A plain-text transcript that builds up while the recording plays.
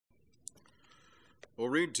We'll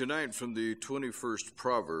read tonight from the 21st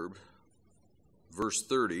proverb, verse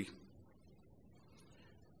 30. It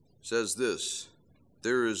says this: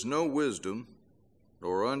 "There is no wisdom,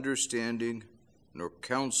 nor understanding, nor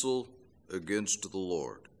counsel against the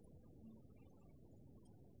Lord."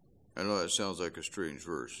 I know that sounds like a strange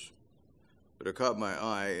verse, but it caught my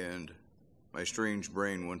eye and my strange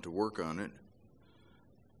brain went to work on it.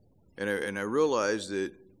 And I realized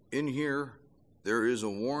that in here there is a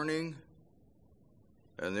warning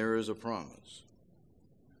and there is a promise.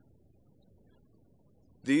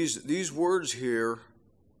 These words here,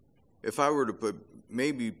 if I were to put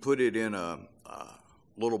it in a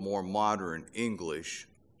little more modern English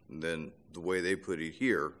than the way they put it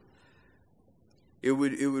here, it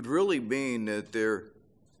would really mean that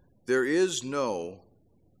there is no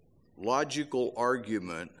logical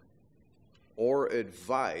argument or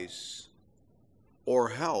advice or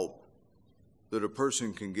help that a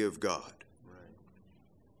person can give God.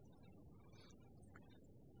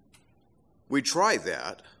 We try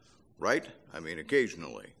that, right? I mean,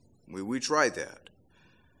 occasionally. We try that.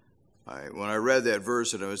 When I read that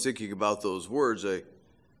verse and I was thinking about those words, I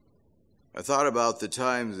thought about the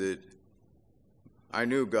time that I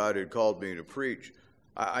knew God had called me to preach.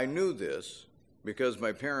 I knew this because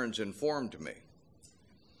my parents informed me.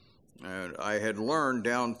 And I had learned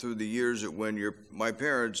down through the years that when my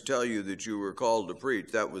parents tell you that you were called to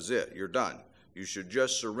preach, that was it. You're done. You should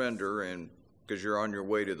just surrender, and because you're on your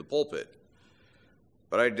way to the pulpit.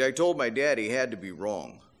 But I told my dad he had to be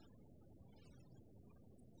wrong.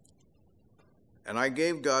 And I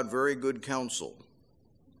gave God very good counsel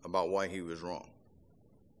about why he was wrong.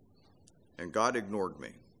 And God ignored me.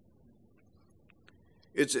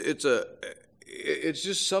 It's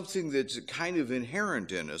just something that's kind of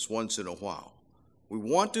inherent in us once in a while. We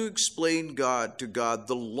want to explain to God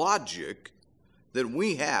the logic that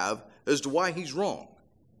we have as to why he's wrong.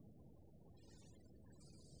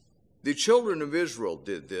 The children of Israel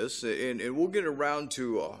did this, and we'll get around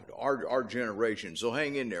to our generation, so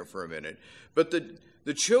hang in there for a minute. But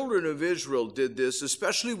the children of Israel did this,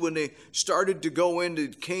 especially when they started to go into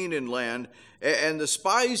Canaan land, and the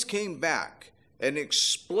spies came back and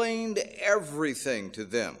explained everything to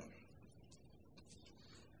them.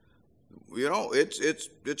 You know, it's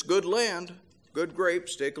good land, good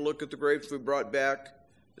grapes. Take a look at the grapes we brought back.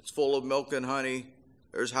 It's full of milk and honey.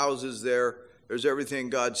 There's houses there. There's everything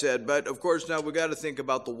God said. But, of course, now we've got to think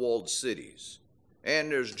about the walled cities. And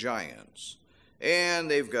there's giants. And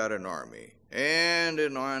they've got an army. And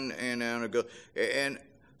on and on it goes. And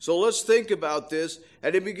so let's think about this.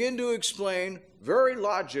 And they begin to explain very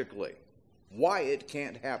logically why it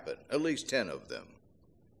can't happen. At least 10 of them.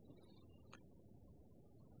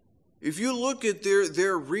 If you look at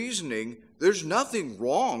their reasoning, there's nothing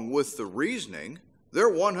wrong with the reasoning. They're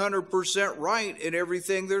 100% right in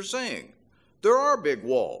everything they're saying. There are big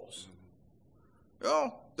walls.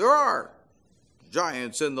 Oh, there are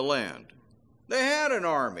giants in the land. They had an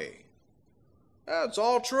army. That's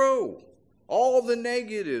all true. All the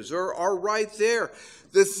negatives are right there.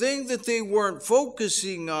 The thing that they weren't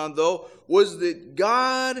focusing on, though, was that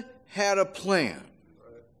God had a plan.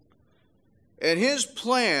 And his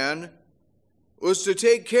plan was to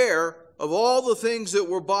take care of all the things that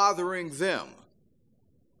were bothering them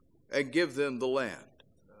and give them the land.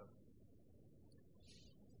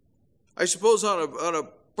 I suppose on a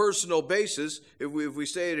personal basis, if we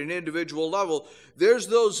stay at an individual level, there's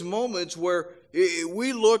those moments where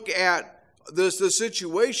we look at the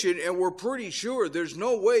situation and we're pretty sure there's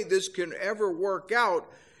no way this can ever work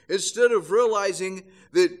out, instead of realizing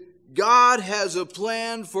that God has a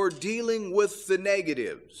plan for dealing with the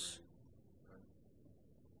negatives.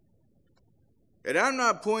 And I'm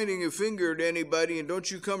not pointing a finger at anybody, and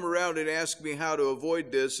don't you come around and ask me how to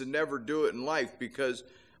avoid this and never do it in life, because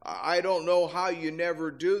I don't know how you never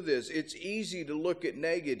do this. It's easy to look at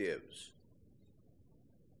negatives.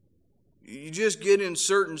 You just get in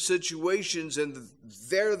certain situations and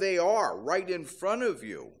there they are, right in front of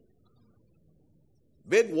you.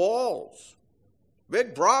 Big walls,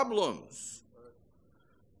 big problems.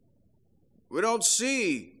 We don't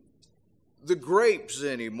see the grapes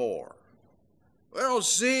anymore. We don't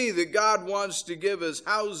see that God wants to give us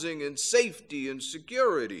housing and safety and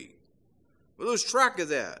security. We lose track of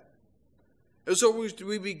that. And so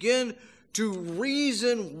we begin to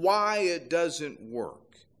reason why it doesn't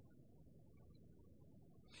work.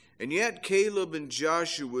 And yet Caleb and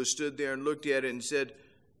Joshua stood there and looked at it and said,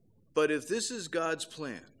 but if this is God's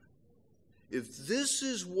plan, if this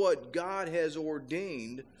is what God has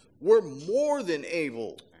ordained, we're more than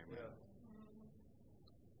able. Amen.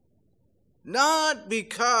 Not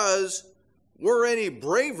because we're any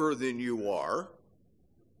braver than you are,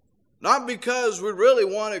 Not because we really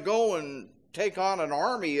want to go and take on an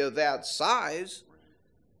army of that size.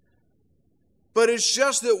 But it's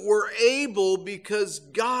just that we're able because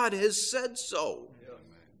God has said so.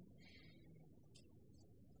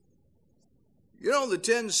 You know, the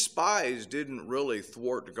 10 spies didn't really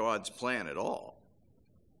thwart God's plan at all.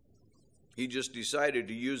 He just decided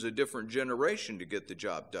to use a different generation to get the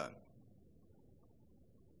job done.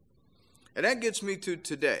 And that gets me to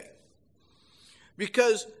today.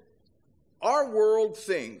 Because our world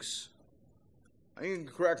thinks, you can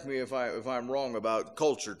correct me if I'm wrong about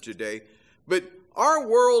culture today, but our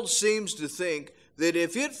world seems to think that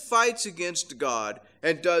if it fights against God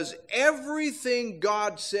and does everything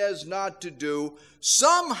God says not to do,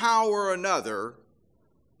 somehow or another,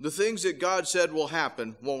 the things that God said will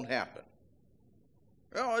happen won't happen.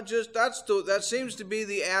 You know, that seems to be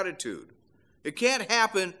the attitude. It can't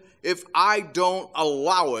happen if I don't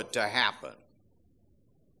allow it to happen.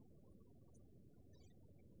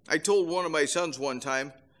 I told one of my sons one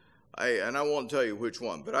time, and I won't tell you which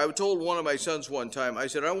one, but I told one of my sons one time, I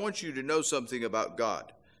said, I want you to know something about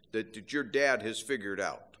God that your dad has figured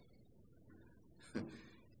out.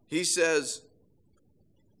 He says,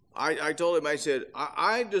 I told him, I said,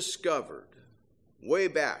 I discovered way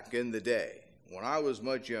back in the day when I was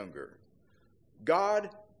much younger, God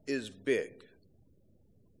is big.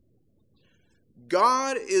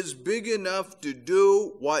 God is big enough to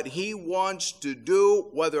do what he wants to do,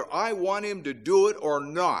 whether I want him to do it or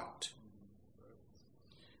not.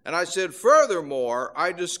 And I said, furthermore,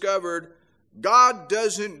 I discovered God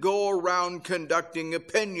doesn't go around conducting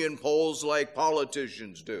opinion polls like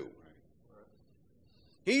politicians do.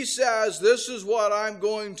 He says, this is what I'm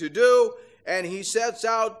going to do, and he sets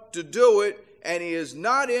out to do it, and he is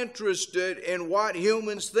not interested in what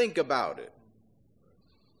humans think about it.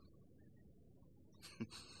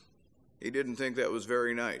 He didn't think that was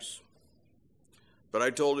very nice. But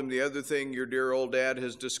I told him the other thing your dear old dad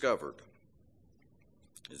has discovered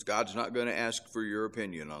is God's not going to ask for your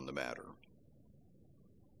opinion on the matter.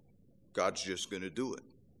 God's just going to do it.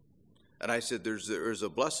 And I said, there's a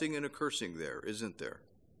blessing and a cursing there, isn't there?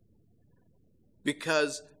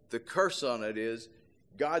 Because the curse on it is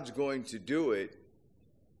God's going to do it,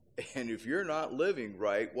 and if you're not living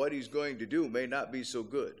right, what he's going to do may not be so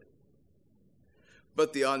good.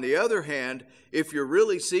 But on the other hand, if you're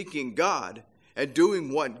really seeking God and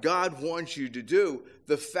doing what God wants you to do,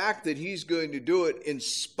 the fact that he's going to do it in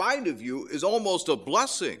spite of you is almost a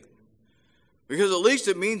blessing. Because at least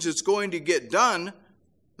it means it's going to get done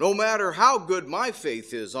no matter how good my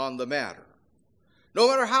faith is on the matter. No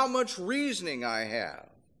matter how much reasoning I have.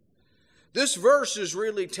 This verse is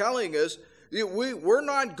really telling us we're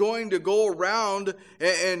not going to go around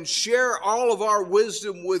and share all of our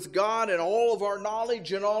wisdom with God and all of our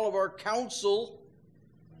knowledge and all of our counsel.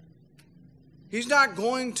 He's not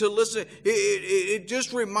going to listen. It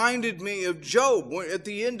just reminded me of Job. At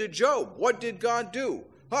the end of Job, what did God do?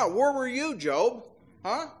 Where were you, Job?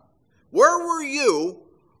 Where were you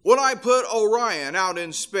when I put Orion out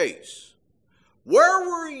in space? Where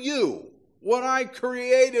were you when I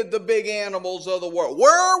created the big animals of the world?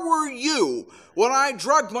 Where were you when I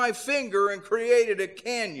drugged my finger and created a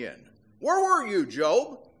canyon? Where were you,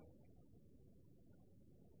 Job?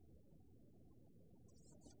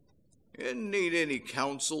 You didn't need any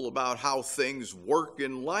counsel about how things work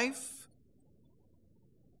in life.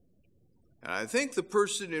 And I think the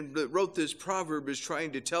person that wrote this proverb is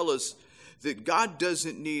trying to tell us that God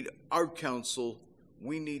doesn't need our counsel,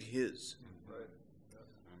 we need his.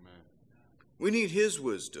 We need his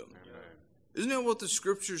wisdom. Amen. Isn't that what the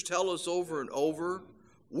scriptures tell us over and over?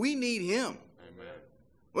 We need him. Amen.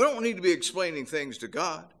 We don't need to be explaining things to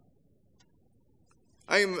God.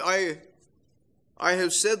 I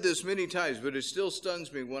have said this many times, but it still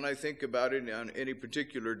stuns me when I think about it on any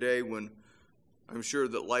particular day when I'm sure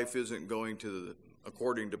that life isn't going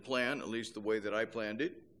according to plan, at least the way that I planned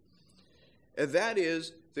it. And that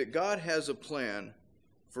is that God has a plan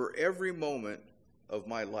for every moment of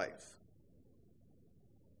my life.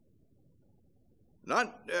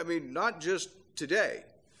 Not just today,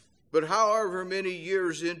 but however many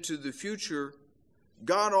years into the future,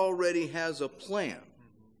 God already has a plan.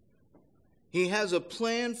 He has a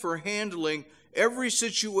plan for handling every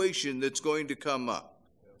situation that's going to come up.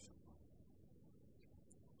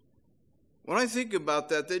 When I think about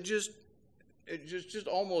that, it's just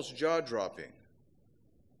almost jaw-dropping.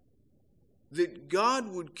 That God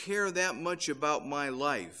would care that much about my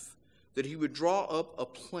life, that he would draw up a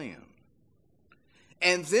plan.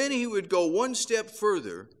 And then he would go one step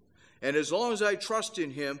further, and as long as I trust in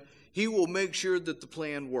him, he will make sure that the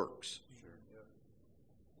plan works. Sure.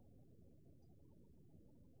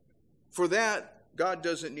 For that, God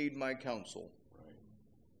doesn't need my counsel.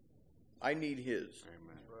 I need His.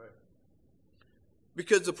 Amen. Right.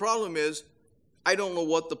 Because the problem is, I don't know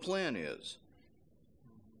what the plan is.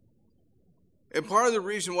 And part of the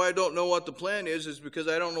reason why I don't know what the plan is because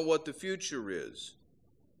I don't know what the future is.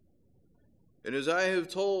 And as I have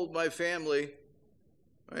told my family,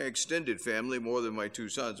 my extended family, more than my two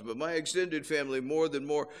sons, but my extended family more than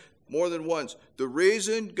once, the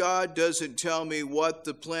reason God doesn't tell me what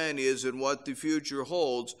the plan is and what the future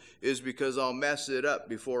holds is because I'll mess it up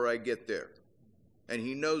before I get there. And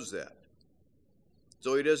He knows that.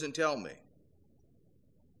 So He doesn't tell me.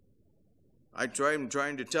 I'm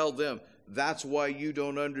trying to tell them, that's why you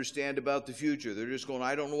don't understand about the future. They're just going,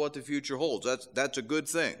 I don't know what the future holds. That's a good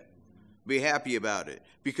thing. Be happy about it,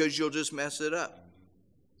 because you'll just mess it up.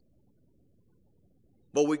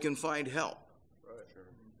 But we can find help. Right. Sure.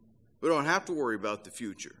 We don't have to worry about the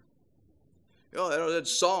future. You know, that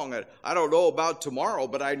song, I don't know about tomorrow,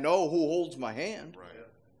 but I know who holds my hand. Right.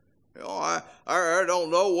 You know, I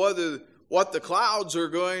don't know what the clouds are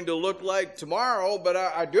going to look like tomorrow, but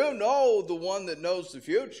I do know the one that knows the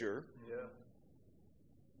future. Yeah.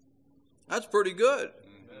 That's pretty good.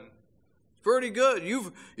 Mm-hmm. Pretty good.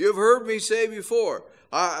 You've heard me say before.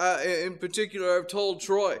 In particular, I've told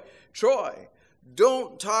Troy,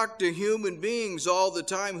 don't talk to human beings all the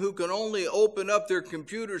time who can only open up their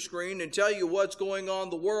computer screen and tell you what's going on in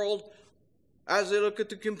the world as they look at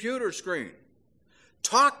the computer screen.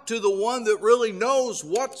 Talk to the one that really knows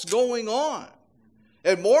what's going on.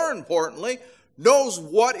 And more importantly, knows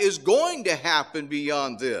what is going to happen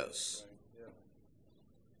beyond this. Yeah.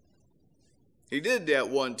 He did that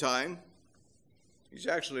one time. He's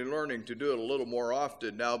actually learning to do it a little more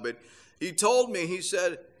often now, but he told me, he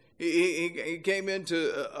said, he came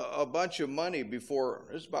into a bunch of money before,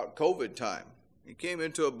 it was about COVID time. He came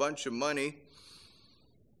into a bunch of money,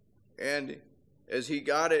 and as he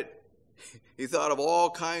got it, he thought of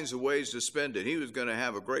all kinds of ways to spend it. He was going to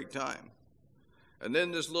have a great time. And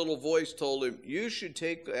then this little voice told him, you should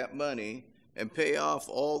take that money and pay off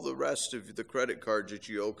all the rest of the credit cards that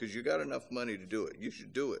you owe, because you got enough money to do it. You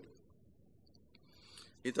should do it.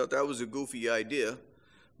 He thought that was a goofy idea.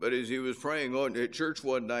 But as he was praying at church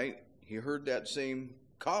one night, he heard that same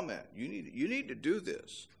comment. You need to do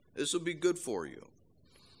this. This will be good for you.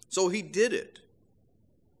 So he did it.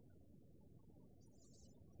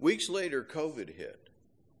 Weeks later, COVID hit.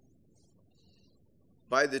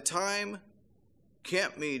 By the time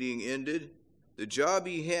camp meeting ended, the job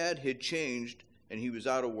he had changed, and he was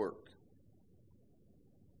out of work.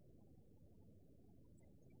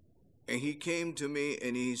 And he came to me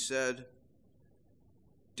and he said,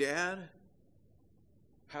 Dad,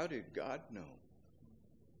 how did God know?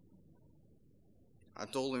 I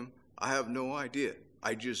told him, I have no idea.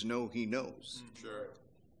 I just know He knows. Sure.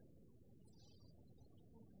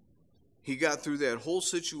 He got through that whole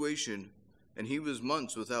situation, and he was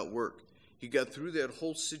months without work. He got through that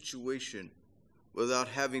whole situation without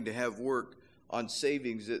having to have work on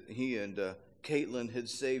savings that he and Caitlin had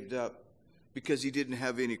saved up, because he didn't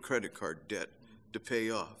have any credit card debt to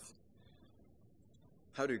pay off.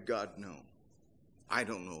 How did God know? I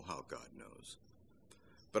don't know how God knows.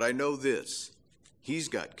 But I know this. He's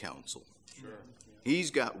got counsel. Sure.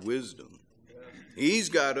 He's got wisdom. He's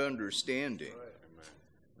got understanding. Right.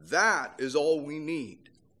 That is all we need.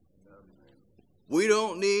 We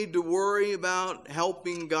don't need to worry about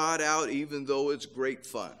helping God out, even though it's great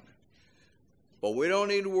fun. But we don't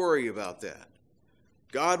need to worry about that.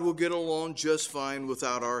 God will get along just fine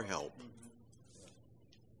without our help.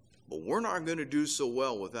 But we're not going to do so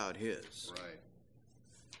well without His. Right.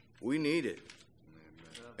 We need it.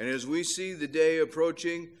 Amen. And as we see the day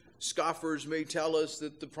approaching, scoffers may tell us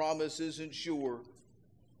that the promise isn't sure.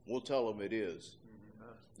 We'll tell them it is.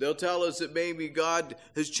 They'll tell us that maybe God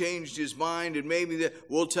has changed His mind, and maybe that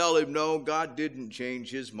we'll tell Him, no, God didn't change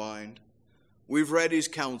His mind. We've read His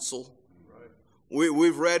counsel. Right.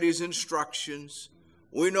 We've read His instructions.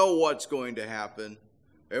 We know what's going to happen,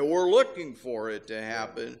 and we're looking for it to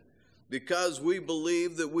happen because we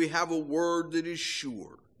believe that we have a word that is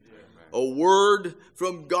sure, a word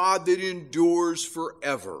from God that endures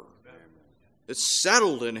forever. It's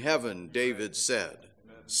settled in heaven, David said.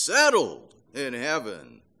 Settled in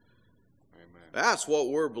heaven. That's what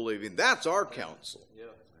we're believing. That's our counsel. Yeah.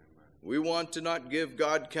 We want to not give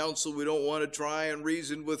God counsel. We don't want to try and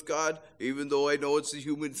reason with God, even though I know it's the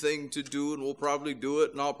human thing to do, and we'll probably do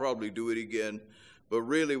it, and I'll probably do it again. But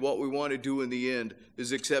really what we want to do in the end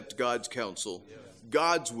is accept God's counsel,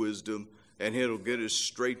 God's wisdom, and it'll get us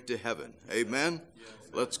straight to heaven. Amen?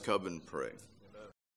 Let's come and pray.